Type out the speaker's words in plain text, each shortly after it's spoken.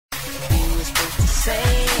save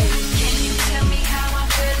me. Can you tell me how I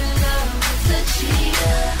fell in love with a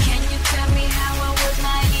cheater? Can you tell me how I was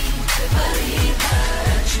naive to believe her?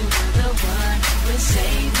 That you were the one who would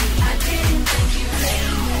save me. I didn't think you'd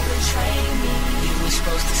betray me. You were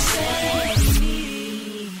supposed to save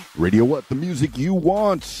me. Radio What, the music you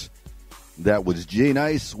want. That was Jay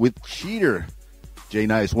Nice with Cheater. Jay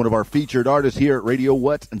Nice, one of our featured artists here at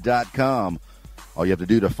RadioWHAT.com. All you have to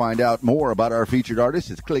do to find out more about our featured artists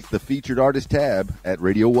is click the featured artist tab at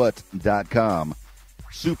RadioWHAT.com.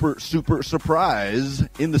 Super surprise.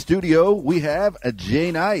 In the studio, we have a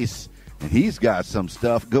Jay Nice, and he's got some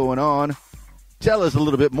stuff going on. Tell us a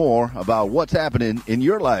little bit more about what's happening in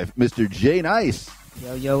your life, Mr. Jay Nice.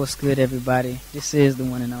 Yo, what's good, everybody? This is the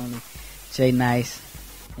one and only Jay Nice.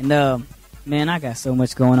 And, man, I got so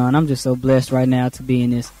much going on. I'm just so blessed right now to be in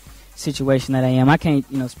this situation that I am. I can't,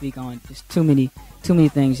 speak on just too many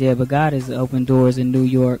things yet, but God has opened doors in New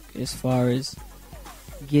York as far as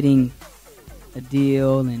getting a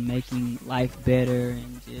deal and making life better,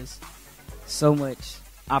 and just so much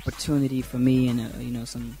opportunity for me and,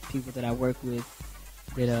 some people that I work with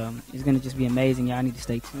that is going to just be amazing. Y'all need to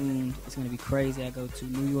stay tuned. It's going to be crazy. I go to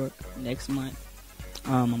New York next month.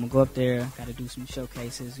 I'm going to go up there, got to do some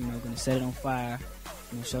showcases, going to set it on fire,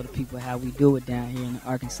 show the people how we do it down here in the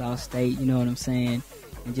Arkansas state, you know what I'm saying,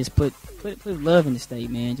 and just put love in the state,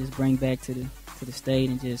 man, just bring back to the state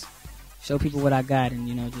and just show people what I got, and,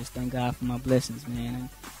 just thank God for my blessings, man. And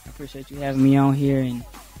I appreciate you having me on here, and,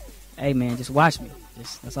 hey, man, just watch me.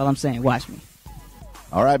 That's all I'm saying, watch me.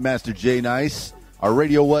 All right, Master Jay Nice, our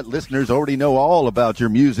Radio What listeners already know all about your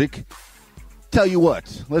music. Tell you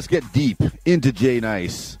what, let's get deep into Jay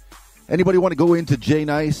Nice. Anybody want to go into Jay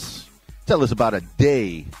Nice? Tell us about a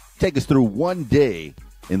day. Take us through one day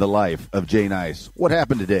in the life of Jay Nice. What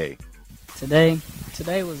happened today? Today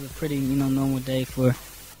was a pretty, normal day for,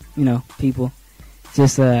 people.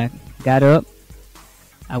 Just got up,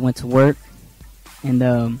 I went to work,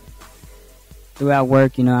 and throughout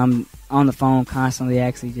work, I'm on the phone constantly,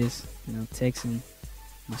 actually just, texting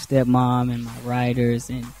my stepmom and my writers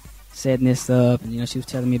and setting this up, and she was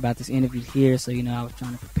telling me about this interview here, so I was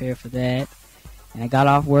trying to prepare for that. And I got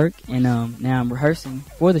off work, and now I'm rehearsing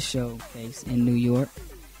for the showcase in New York,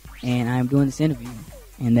 and I'm doing this interview,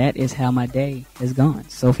 and that is how my day has gone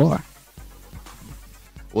so far.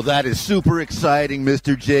 Well, that is super exciting,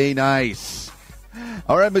 Mr. Jay Nice.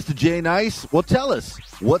 All right, Mr. Jay Nice, well, tell us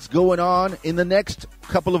what's going on in the next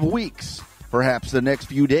couple of weeks, perhaps the next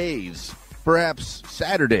few days, perhaps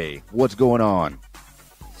Saturday. What's going on?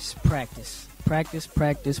 Just practice,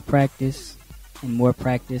 and more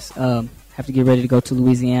practice. Have to get ready to go to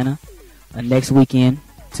Louisiana next weekend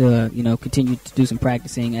to, continue to do some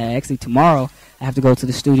practicing. Actually, tomorrow I have to go to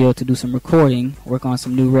the studio to do some recording, work on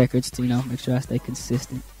some new records to, make sure I stay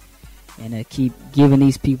consistent and keep giving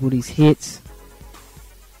these people these hits.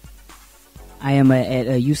 I am at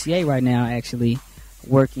UCA right now, actually,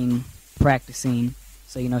 working, practicing.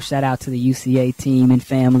 So, shout out to the UCA team and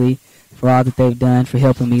family for all that they've done, for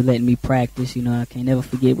helping me, letting me practice. I can't never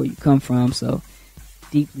forget where you come from, so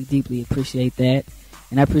deeply appreciate that.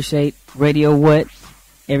 And I appreciate Radio What.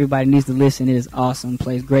 Everybody needs to listen. It is awesome.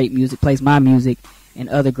 Plays great music, plays my music, and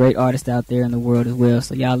other great artists out there in the world as well.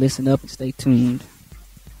 So y'all listen up and stay tuned.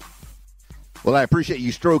 Well, I appreciate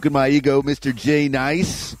you stroking my ego, Mr. Jay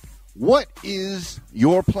Nice. What is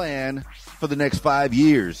your plan for the next 5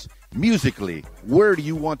 years? Musically, where do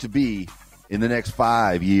you want to be in the next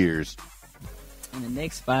 5 years? In the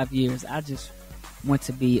next 5 years, I just want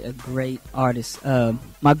to be a great artist.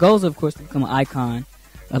 My goals are, of course, to become an icon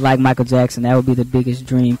like Michael Jackson. That would be the biggest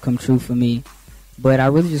dream come true for me. But I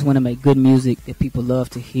really just want to make good music that people love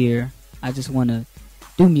to hear. I just want to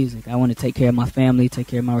do music. I want to take care of my family, take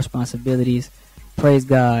care of my responsibilities. Praise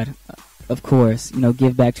God, of course.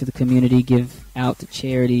 Give back to the community, give out to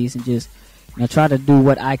charities, and just try to do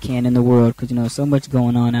what I can in the world. Because, so much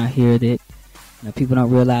going on out here that people don't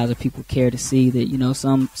realize, or people care to see that,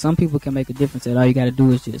 some people can make a difference, that all you got to do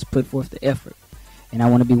is just put forth the effort. And I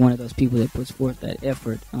want to be one of those people that puts forth that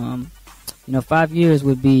effort. 5 years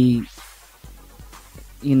would be,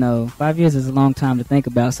 5 years is a long time to think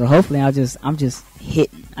about. So hopefully I'm just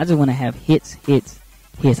hitting. I just want to have hits. I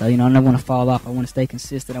don't want to fall off. I want to stay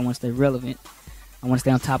consistent. I want to stay relevant. I want to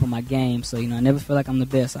stay on top of my game. So, I never feel like I'm the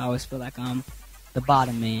best. I always feel like I'm the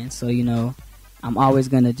bottom man. So, I'm always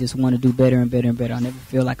going to just want to do better and better and better. I'll never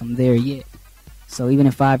feel like I'm there yet. So even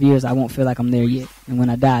in 5 years, I won't feel like I'm there yet. And when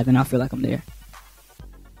I die, then I'll feel like I'm there.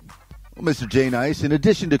 Well, Mr. Jay Nice, in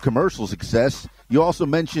addition to commercial success, you also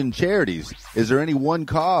mentioned charities. Is there any one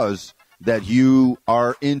cause that you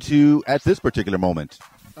are into at this particular moment?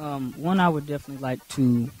 One, I would definitely like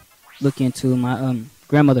to look into. My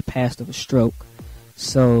grandmother passed of a stroke,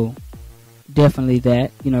 so definitely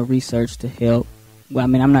that, research to help. Well, I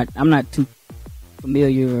mean, I'm not too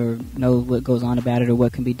familiar or know what goes on about it or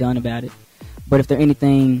what can be done about it. But if there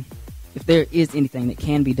is anything that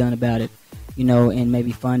can be done about it, and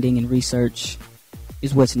maybe funding and research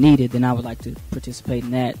is what's needed, then I would like to participate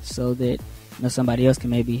in that so that somebody else can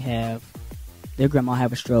maybe have their grandma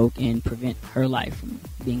have a stroke and prevent her life from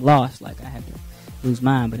being lost like I had to lose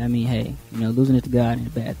mine. But I mean, hey, losing it to God ain't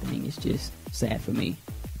a bad thing. It's just sad for me.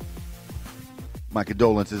 My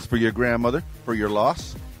condolences for your grandmother, for your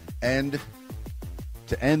loss. And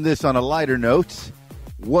to end this on a lighter note,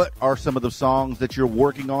 what are some of the songs that you're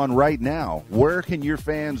working on right now? Where can your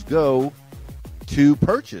fans go to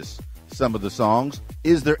purchase some of the songs?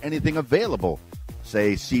 Is there anything available?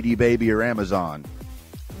 Say CD Baby or Amazon.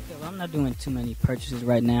 Okay, well, I'm not doing too many purchases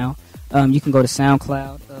right now. You can go to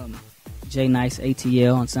SoundCloud, J Nice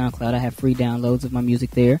ATL on SoundCloud. I have free downloads of my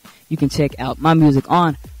music there. You can check out my music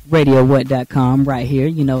on RadioWHAT.com right here.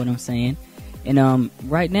 You know what I'm saying. And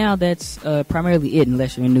right now, that's primarily it,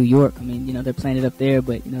 unless you're in New York. I mean, they're playing it up there,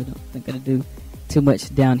 but, don't think I'm going to do too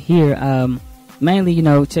much down here. Mainly,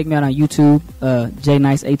 check me out on YouTube, J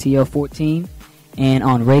Nice ATL 14, and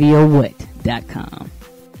on RadioWHAT.com.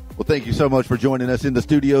 Well, thank you so much for joining us in the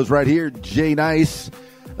studios right here, J Nice.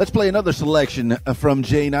 Let's play another selection from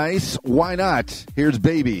J Nice. Why not? Here's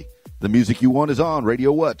Baby. The music you want is on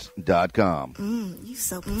RadioWHAT.com. You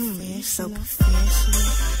so professional.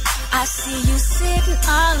 I see you sitting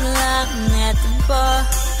all alone at the bar,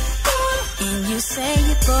 and you say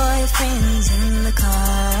your boyfriend's in the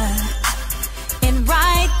car. And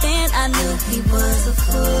right then I knew he was a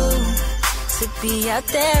fool to be out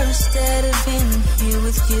there instead of in here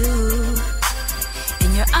with you.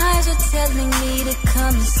 And your eyes are telling me to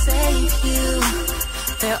come and save you.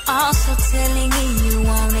 They're also telling me you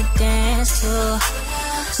wanna dance too.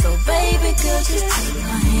 So baby girl, just take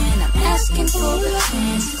my hand. I'm asking for a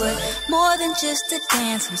chance, but more than just a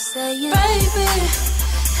dance. I'm saying, baby,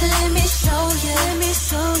 let me show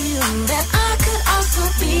you that I could also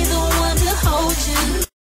be the one to hold you.